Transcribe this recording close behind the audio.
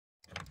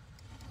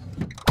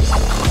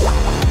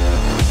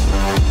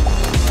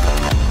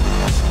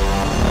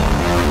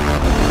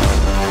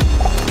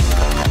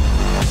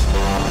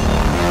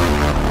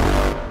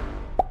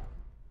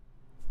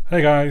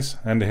Hey guys,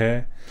 Andy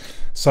here.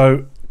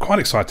 So, quite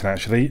exciting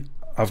actually.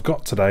 I've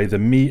got today the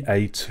Mi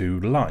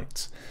A2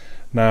 Lite.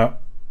 Now,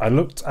 I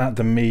looked at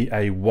the Mi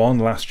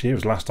A1 last year, it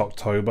was last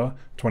October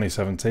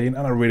 2017,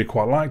 and I really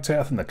quite liked it.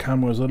 I think the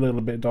camera was a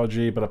little bit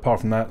dodgy, but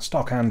apart from that,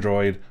 stock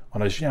Android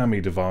on a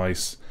Xiaomi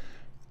device,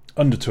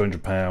 under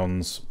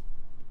 £200,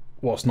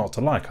 what's not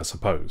to like, I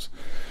suppose.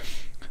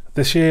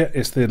 This year,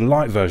 it's the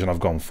Lite version I've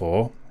gone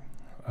for.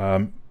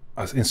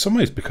 In some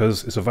ways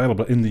because it's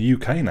available in the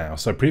UK now.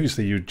 So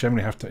previously you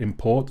generally have to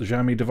import the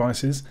Xiaomi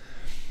devices.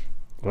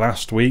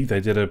 Last week they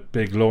did a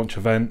big launch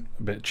event,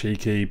 a bit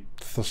cheeky,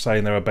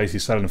 saying they were basically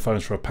selling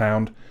phones for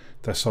 £1.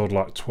 They sold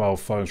like 12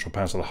 phones for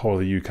 £1, so the whole of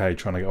the UK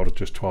trying to get hold of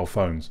just 12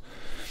 phones.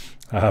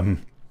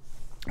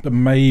 But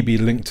maybe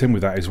linked in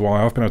with that is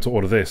why I've been able to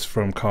order this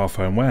from Car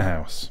Phone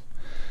Warehouse.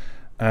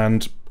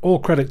 And all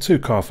credit to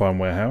Car Phone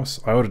Warehouse.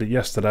 I ordered it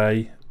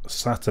yesterday,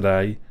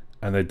 Saturday,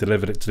 and they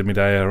delivered it to me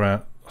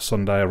around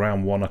Sunday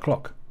around 1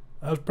 o'clock.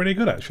 That was pretty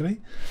good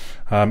actually.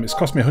 It's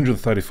cost me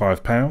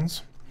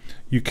 £135.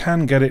 You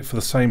can get it for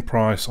the same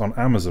price on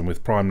Amazon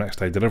with Prime next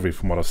day delivery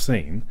from what I've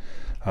seen.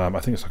 I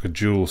think it's like a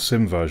dual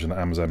SIM version that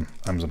Amazon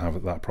have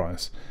at that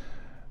price.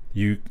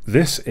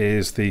 This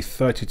is the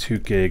 32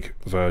 gig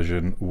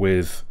version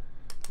with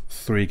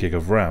 3 gig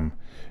of RAM.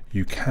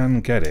 You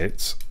can get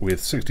it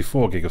with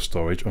 64 gig of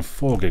storage and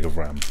 4 gig of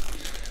RAM.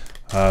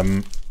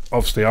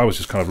 Obviously I was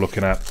just kind of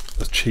looking at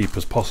as cheap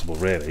as possible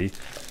really.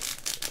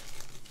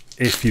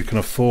 If you can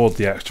afford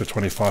the extra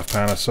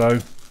 £25 or so,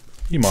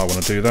 you might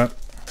want to do that.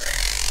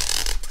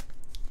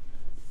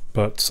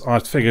 But I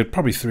figured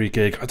probably 3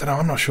 gig. I don't know,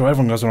 I'm not sure.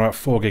 Everyone goes on about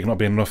 4 gig not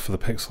being enough for the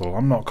Pixel.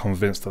 I'm not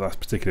convinced that that's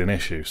particularly an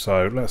issue.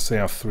 So let's see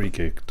how 3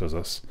 gig does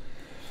us.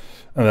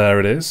 And there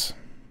it is.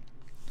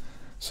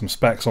 Some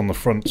specs on the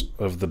front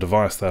of the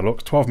device there.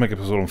 Look, 12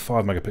 megapixel and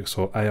 5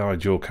 megapixel AI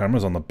dual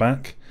cameras on the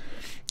back.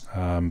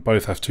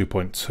 Both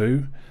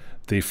f2.2.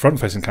 The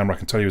front-facing camera I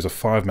can tell you is a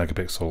 5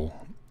 megapixel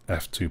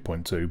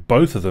f2.2.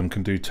 Both of them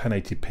can do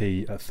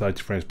 1080p at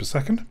 30 frames per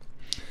second.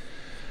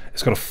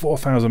 It's got a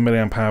 4000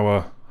 milliamp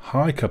hour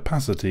high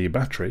capacity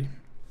battery,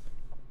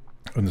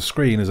 and the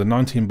screen is a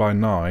 19 by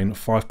 9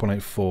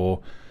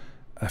 5.84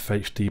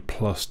 FHD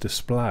plus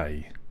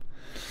display.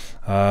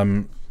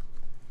 Let's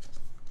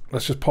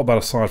just pop that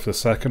aside for a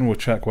second. We'll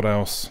check what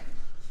else.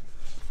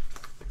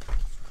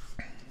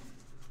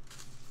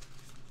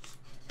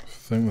 I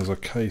think there's a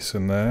case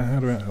in there. Oh,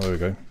 there we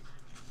go.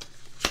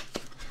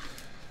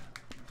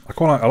 I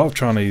quite like, a lot of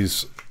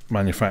Chinese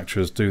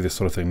manufacturers do this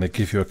sort of thing. They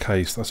give you a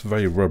case that's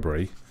very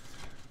rubbery.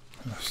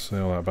 Let's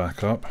seal that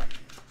back up.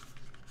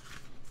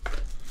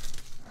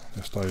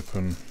 Just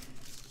open.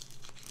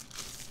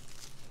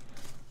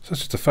 So it's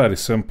just a fairly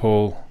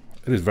simple.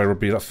 It is very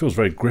rubbery. That feels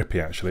very grippy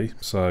actually.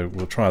 So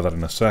we'll try that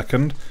in a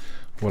second.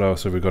 What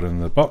else have we got in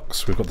the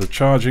box? We've got the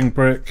charging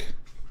brick.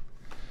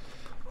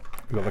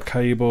 We've got the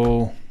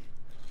cable.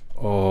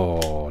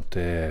 Oh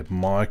dear,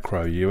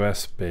 micro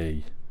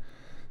USB.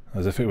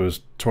 As if it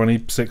was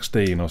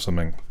 2016 or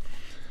something.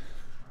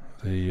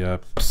 The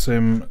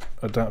SIM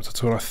adapter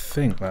tool, I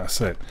think that's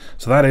it.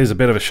 So that is a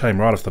bit of a shame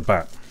right off the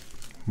bat.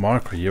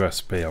 Micro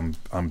USB,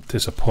 I'm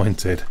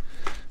disappointed.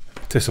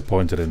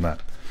 Disappointed in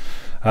that.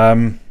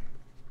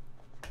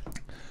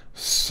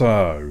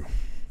 So,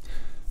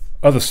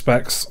 other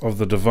specs of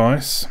the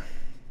device.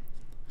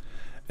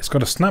 It's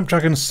got a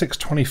Snapdragon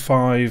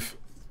 625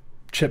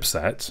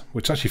 chipset,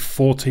 which is actually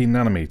 14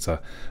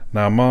 nanometer.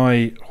 Now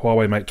my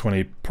Huawei Mate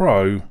 20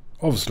 Pro,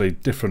 obviously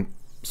different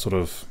sort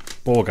of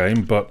ball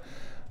game, but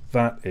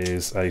that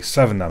is a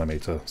 7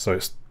 nanometer. So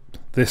it's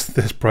this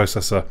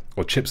processor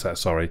or chipset,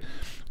 sorry,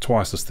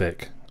 twice as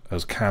thick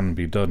as can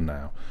be done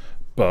now.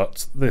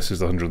 But this is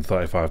the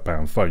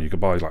 £135 phone. You could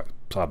buy like,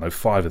 I don't know,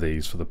 5 of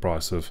these for the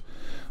price of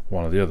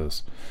one of the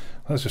others.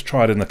 Let's just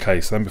try it in the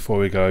case then before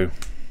we go.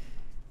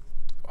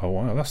 Oh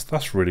wow,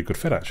 that's really good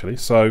fit actually.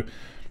 So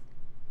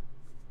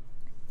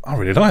I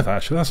really like that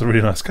actually. That's a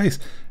really nice case.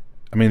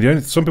 I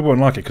mean, some people won't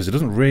like it because it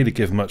doesn't really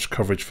give much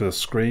coverage for the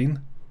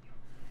screen.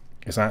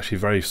 It's actually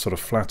very sort of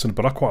flattened,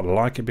 but I quite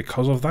like it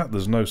because of that.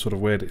 There's no sort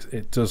of weird.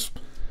 It does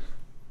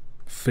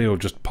feel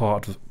just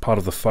part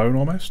of the phone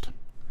almost.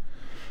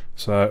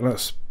 So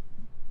let's.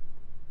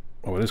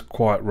 Oh, it is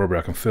quite rubbery.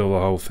 I can feel the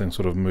whole thing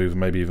sort of move,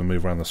 maybe even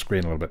move around the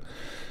screen a little bit.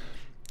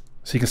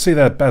 So you can see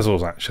their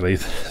bezels actually.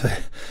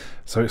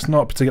 So it's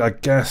not particular. I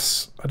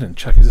guess I didn't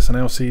check. Is this an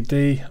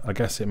LCD? I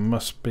guess it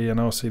must be an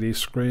LCD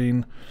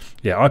screen.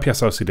 Yeah,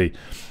 IPS LCD,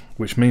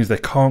 which means they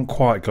can't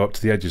quite go up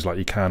to the edges like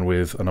you can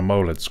with an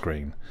AMOLED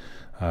screen.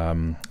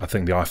 I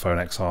think the iPhone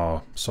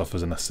XR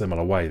suffers in a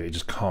similar way, that you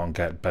just can't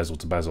get bezel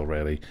to bezel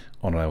really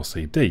on an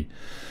LCD.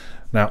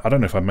 Now, I don't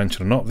know if I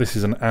mentioned or not, this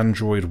is an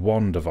Android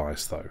One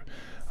device though.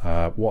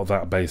 What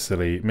that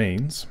basically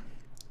means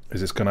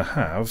is it's going to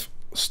have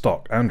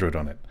stock Android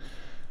on it.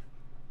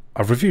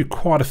 I've reviewed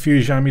quite a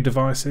few Xiaomi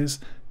devices.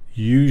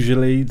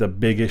 Usually the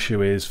big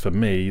issue is, for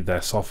me,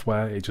 their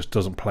software. It just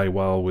doesn't play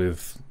well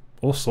with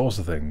all sorts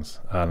of things,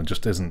 and it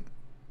just isn't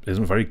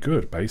very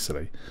good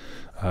basically.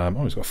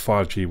 Oh, it's got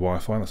 5G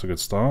Wi-Fi, that's a good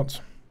start.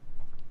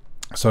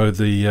 So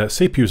the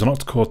CPU is an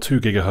octa-core 2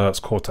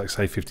 GHz Cortex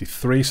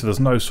A53, so there's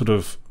no sort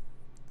of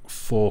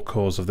 4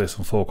 cores of this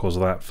and 4 cores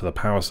of that for the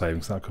power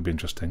savings. That could be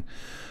interesting.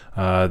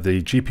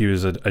 The GPU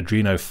is an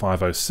Adreno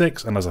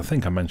 506, and as I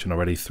think I mentioned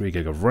already, 3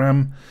 gig of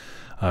RAM.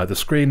 The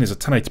screen is a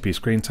 1080p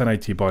screen,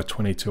 1080 by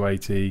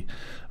 2280,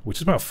 which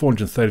is about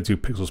 432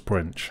 pixels per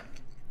inch.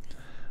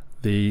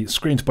 The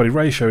screen to body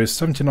ratio is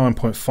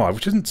 79.5,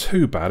 which isn't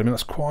too bad. I mean,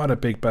 that's quite a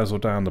big bezel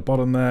down the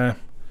bottom there.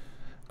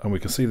 And we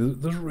can see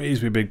that there's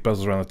reasonably big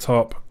bezels around the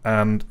top,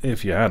 and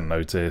if you hadn't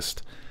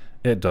noticed,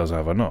 it does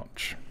have a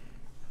notch.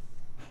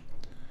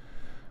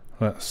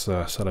 Let's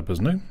set up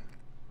as new.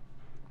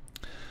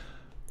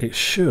 It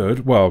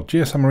should, well,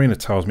 GSM Marina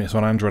tells me it's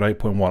on Android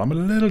 8.1. I'm a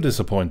little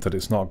disappointed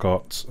it's not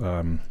got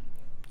 9.0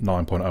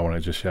 on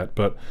it just yet,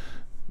 but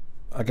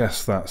I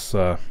guess that's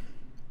we're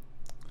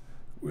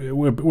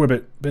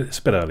it's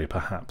a bit early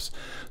perhaps.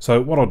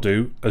 So what I'll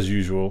do, as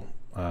usual,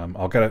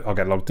 I'll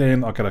get logged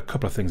in. I'll get a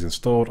couple of things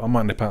installed. I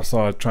might nip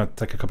outside, try to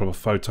take a couple of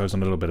photos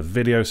and a little bit of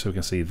video so we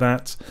can see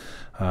that,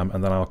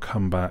 and then I'll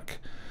come back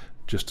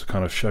just to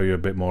kind of show you a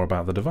bit more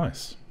about the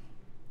device.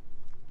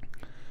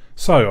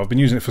 So I've been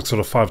using it for sort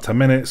of 5-10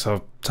 minutes.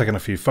 I've taken a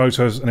few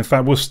photos, and in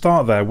fact we'll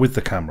start there with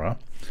the camera.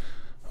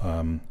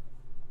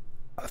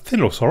 I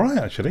think it looks alright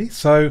actually.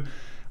 So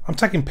I'm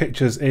taking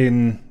pictures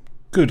in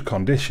good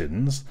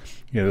conditions.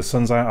 You know, the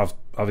sun's out.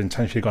 I've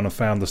intentionally gone and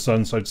found the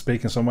sun, so to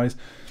speak, in some ways.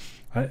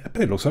 But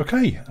it looks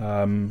okay.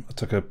 I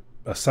took a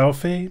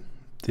selfie.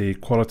 The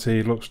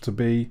quality looks to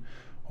be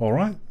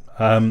alright.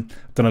 Done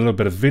a little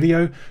bit of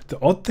video. The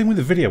odd thing with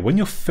the video, when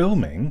you're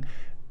filming,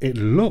 it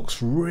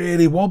looks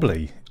really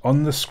wobbly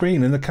on the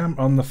screen in the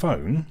on the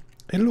phone.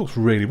 It looks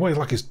really wobbly,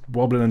 like it's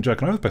wobbling and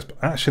jerking over the place.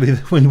 But actually,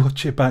 when you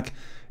watch it back,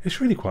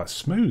 it's really quite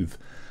smooth.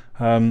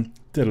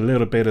 Did a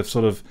little bit of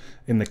sort of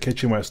in the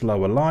kitchen where it's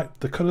lower light.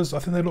 The colours, I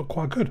think they look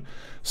quite good.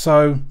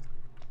 So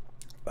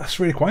that's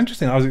really quite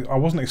interesting. I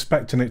wasn't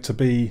expecting it to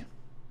be,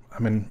 I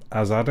mean,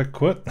 as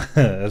adequate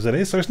as it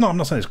is. So it's not. I'm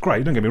not saying it's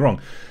great. Don't get me wrong.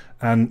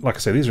 And like I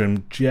say, these are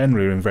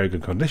generally in very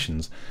good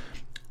conditions.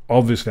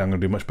 Obviously, I'm going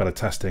to do much better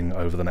testing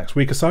over the next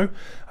week or so.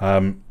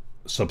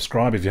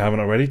 Subscribe if you haven't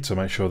already to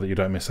make sure that you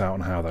don't miss out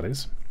on how that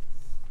is.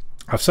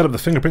 I've set up the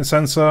fingerprint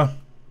sensor.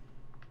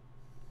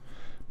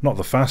 Not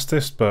the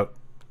fastest, but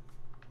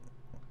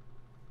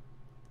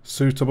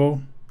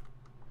suitable.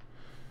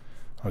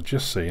 I've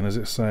just seen, is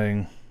it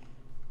saying,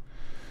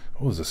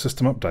 oh, there's a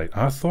system update.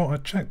 I thought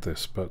I'd checked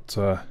this, but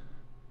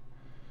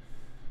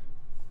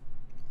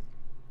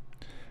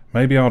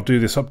maybe I'll do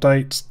this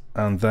update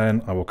and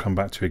then I will come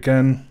back to you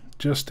again,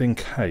 just in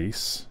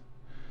case.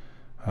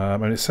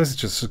 And it says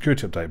it's just a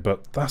security update,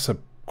 but that's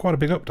quite a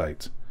big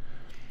update.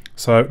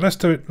 So let's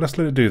do it. Let's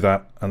let it do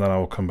that, and then I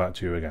will come back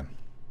to you again.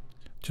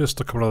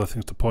 Just a couple other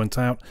things to point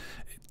out.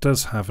 It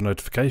does have a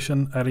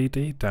notification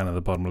LED down in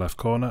the bottom left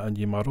corner, and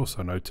you might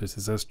also notice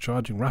it says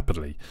charging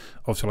rapidly.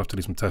 Obviously, I'll have to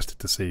do some testing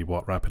to see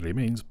what rapidly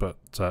means, but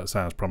it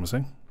sounds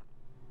promising.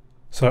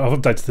 So I've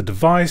updated the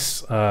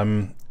device.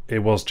 It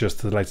was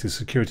just the latest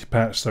security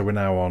patch, so we're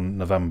now on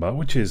November,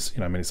 which is,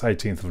 you know, I mean, it's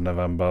 18th of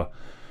November.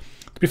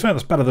 To be fair,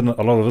 that's better than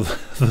a lot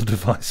of the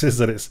devices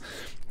that it's,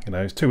 you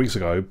know, it's 2 weeks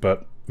ago,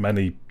 but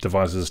many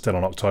devices are still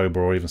on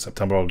October or even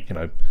September, or, you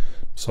know,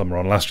 some are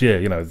on last year.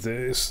 You know,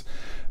 that's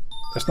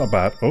not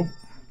bad. Oh,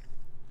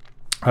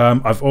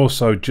 I've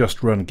also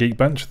just run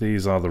Geekbench.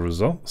 These are the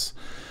results.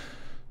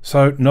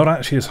 So not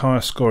actually as high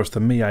a score as the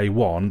Mi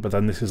A1, but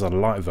then this is a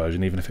Lite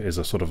version, even if it is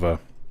a sort of a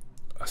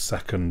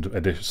second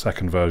edition,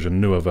 second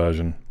version, newer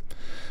version.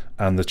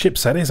 And the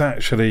chipset is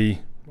actually,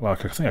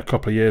 like, I think a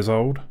couple of years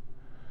old.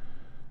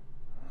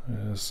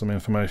 There's some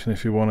information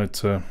if you wanted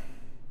to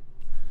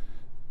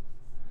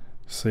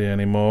see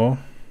any more.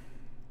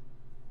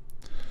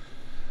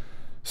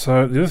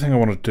 So the other thing I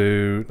want to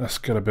do, let's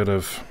get a bit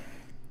of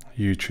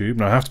YouTube.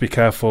 Now I have to be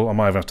careful, I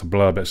might even have to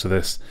blur bits of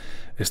this.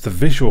 It's the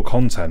visual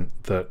content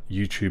that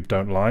YouTube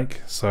don't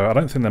like, so I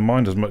don't think they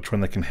mind as much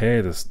when they can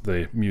hear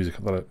the music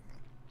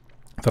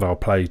that I'll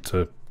play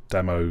to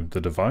demo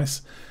the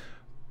device,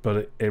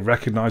 but it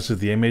recognizes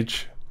the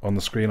image on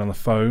the screen on the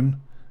phone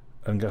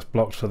and gets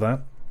blocked for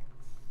that.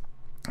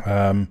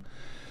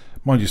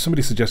 Mind you,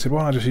 somebody suggested,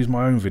 well, I just use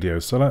my own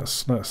videos, so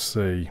let's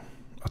see.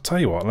 I'll tell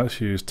you what, let's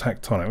use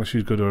Tectonic. Let's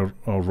use good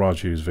old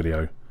Raju's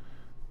video.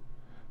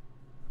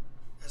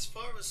 As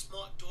far as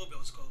smart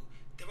doorbells go,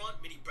 there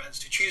aren't many brands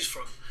to choose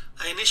from.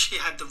 I initially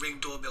had the Ring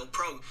Doorbell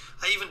Pro.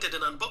 I even did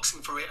an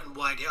unboxing for it and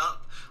wired it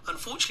up.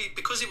 Unfortunately,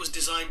 because it was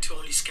designed to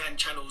only scan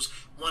channels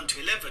 1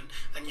 to 11,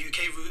 and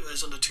UK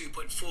routers on the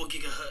 2.4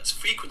 GHz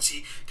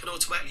frequency can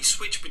automatically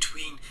switch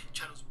between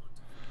channels 1 to 11.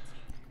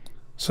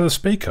 So the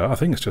speaker, I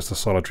think it's just a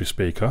solitary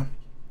speaker.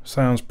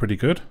 Sounds pretty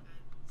good.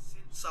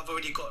 Since I've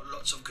already got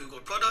lots of Google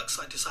products,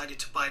 I decided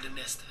to buy the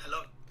Nest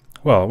Hello.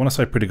 Well, when I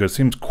say pretty good, it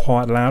seems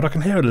quite loud. I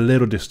can hear a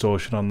little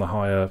distortion on the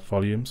higher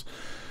volumes.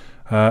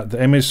 The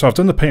image, so I've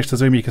done the pinch to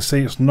zoom. You can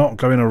see it's not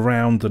going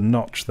around the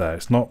notch there.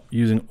 It's not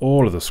using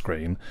all of the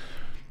screen,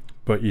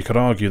 but you could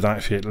argue that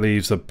actually it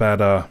leaves a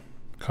better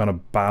kind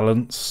of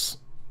balance.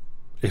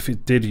 If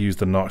it did use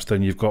the notch,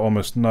 then you've got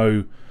almost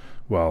no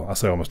well, I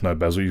say almost no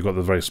bezel. You've got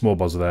the very small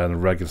bezel there and the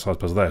regular size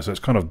bezel there, so it's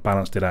kind of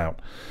balanced it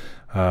out.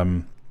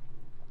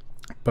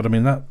 But I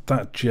mean,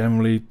 that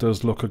generally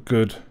does look a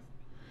good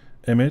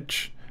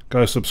image.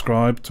 Go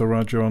subscribe to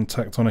Roger on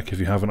Tectonic if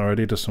you haven't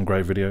already. Does some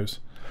great videos.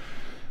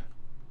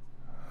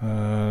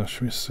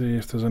 Should we see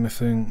if there's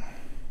anything?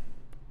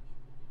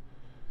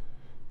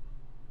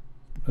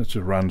 Let's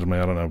just randomly,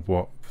 I don't know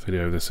what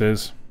video this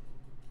is.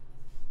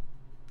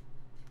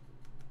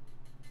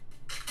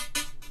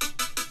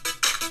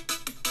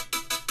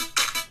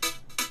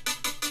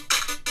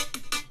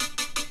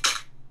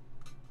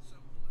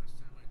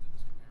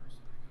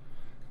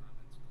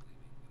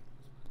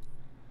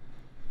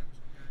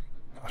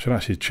 I should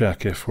actually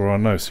check if we're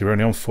on. No, see, we're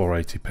only on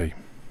 480p.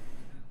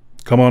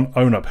 Come on,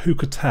 own up. Who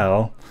could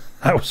tell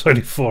that was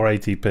only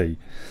 480p?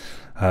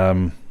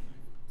 So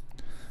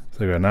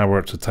there we go. Now we're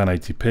up to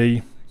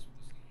 1080p.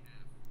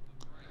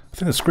 I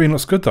think the screen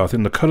looks good though. I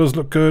think the colours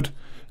look good.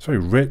 It's very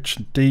rich,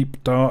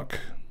 deep, dark,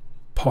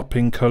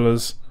 popping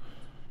colours.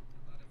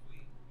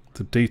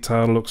 The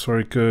detail looks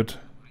very good.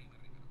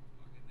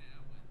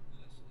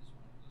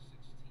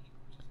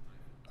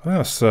 I think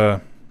that's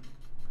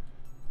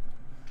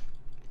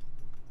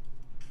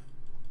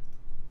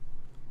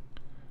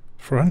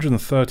for a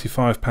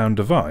 £135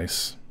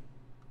 device,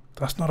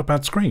 that's not a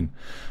bad screen.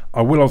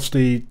 I will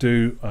obviously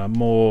do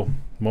more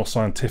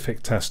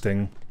scientific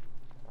testing.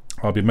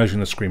 I'll be measuring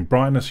the screen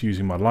brightness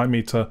using my light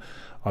meter.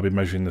 I'll be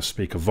measuring the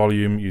speaker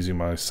volume using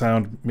my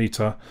sound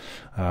meter.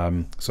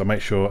 So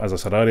make sure, as I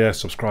said earlier,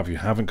 subscribe if you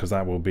haven't, because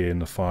that will be in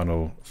the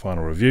final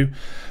review.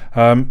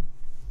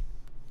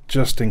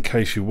 Just in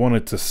case you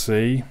wanted to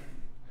see.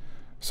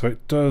 So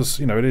it does,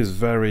 you know, it is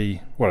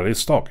very, well, it is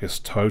stock. It's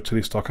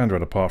totally stock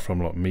Android, apart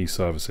from like Me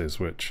services,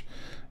 which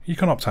you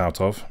can opt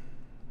out of.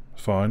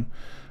 Fine.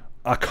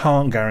 I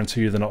can't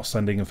guarantee you they're not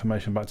sending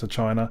information back to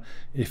China.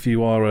 If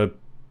you are a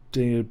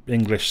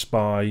English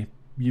spy,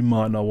 you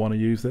might not want to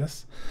use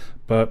this.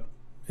 But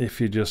if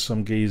you're just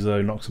some geezer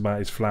who knocks about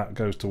his flat,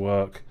 goes to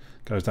work,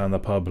 goes down the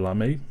pub like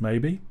me,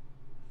 maybe,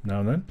 now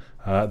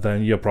and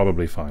then you're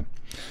probably fine.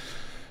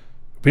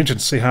 It'll be interesting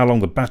to see how long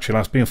the battery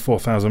lasts. Being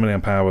 4,000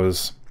 milliamp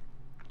hours,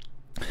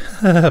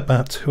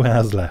 about 2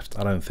 hours left.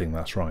 I don't think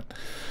that's right.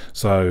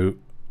 So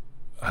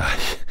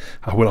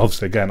I will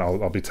obviously, again,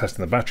 I'll be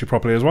testing the battery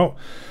properly as well.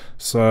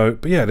 So,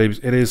 but yeah,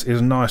 it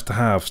is nice to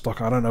have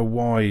stock. I don't know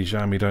why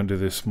Xiaomi don't do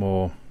this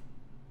more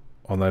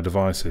on their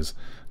devices.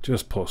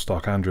 Just put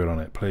stock Android on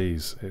it,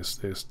 please.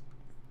 It's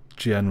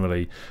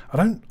generally, I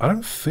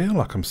don't feel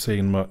like I'm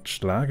seeing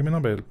much lag. I mean,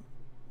 I'll be a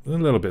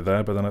little bit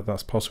there, but then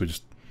that's possibly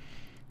just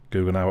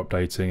Google Now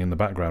updating in the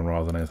background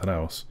rather than anything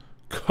else.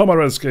 Come on,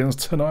 Redskins,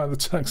 tonight the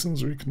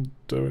Texans, we can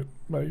do it,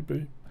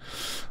 maybe.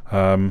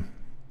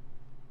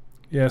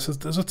 Yeah, so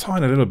there's a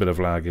tiny little bit of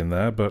lag in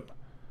there, but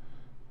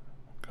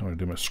can't really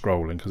do much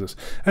scrolling because it's...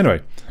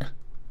 Anyway,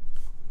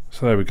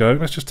 so there we go.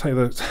 Let's just take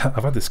the...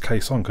 I've had this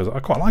case on because I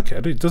quite like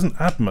it. It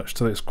doesn't add much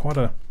to it.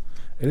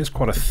 It is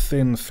quite a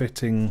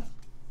thin-fitting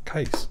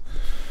case.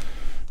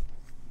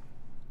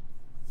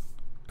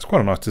 It's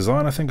quite a nice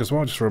design, I think, as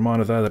well. Just a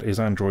reminder there that it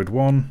is Android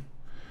One.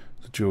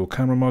 The dual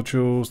camera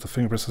modules, the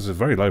fingerprint sensor is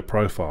very low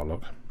profile,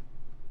 look.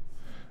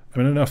 I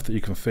mean, enough that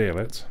you can feel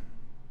it.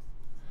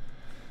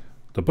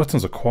 The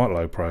buttons are quite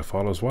low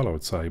profile as well, I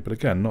would say, but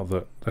again, not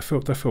that they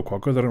feel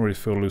quite good. They don't really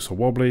feel loose or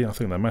wobbly. I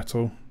think they're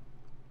metal.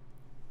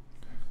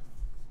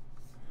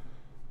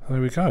 There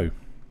we go.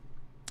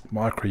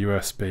 Micro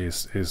USB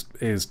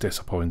is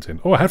disappointing.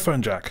 Oh, a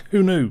headphone jack.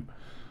 Who knew?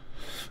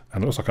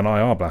 And it looks like an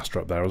IR blaster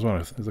up there as well.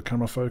 Is the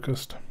camera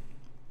focused?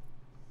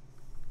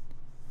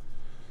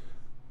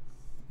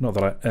 Not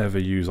that I ever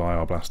use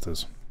IR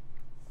blasters.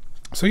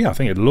 So yeah, I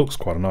think it looks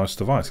quite a nice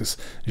device. It's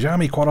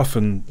Xiaomi, quite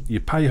often you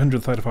pay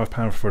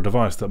 £135 for a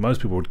device that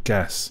most people would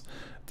guess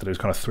that it was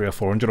kind of 300 or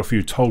 400. Or if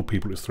you told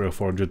people it was 300 or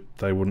 400,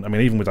 they wouldn't. I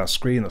mean, even with that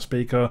screen, that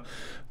speaker,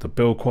 the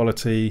build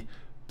quality,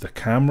 the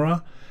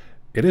camera,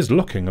 it is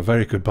looking a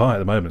very good buy at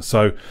the moment.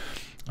 So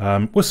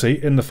we'll see.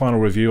 In the final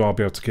review, I'll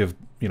be able to give,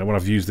 you know, when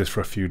I've used this for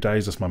a few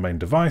days, that's my main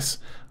device,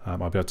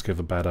 I'll be able to give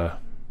a better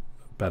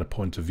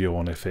point of view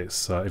on if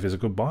it's a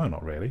good buy or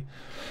not, really.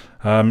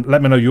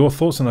 Let me know your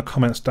thoughts in the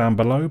comments down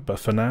below, but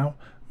for now,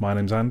 my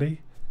name's Andy.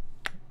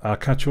 I'll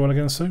catch you all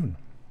again soon.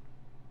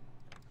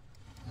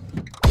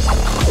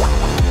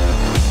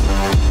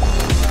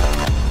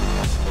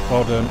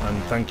 Well done,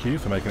 and thank you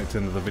for making it to the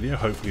end of the video.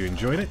 Hopefully you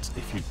enjoyed it.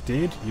 If you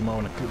did, you might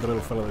want to click the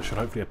little fellow that should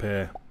hopefully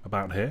appear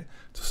about here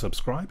to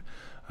subscribe.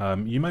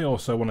 You may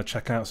also want to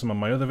check out some of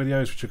my other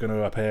videos, which are going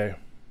to appear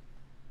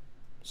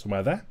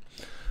somewhere there.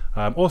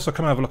 Also,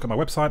 come and have a look at my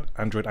website,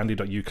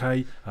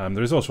 androidandy.uk.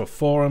 There is also a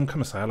forum. Come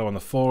and say hello on the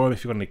forum.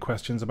 If you've got any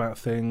questions about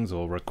things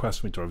or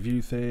request me to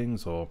review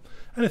things or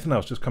anything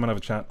else, just come and have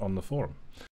a chat on the forum.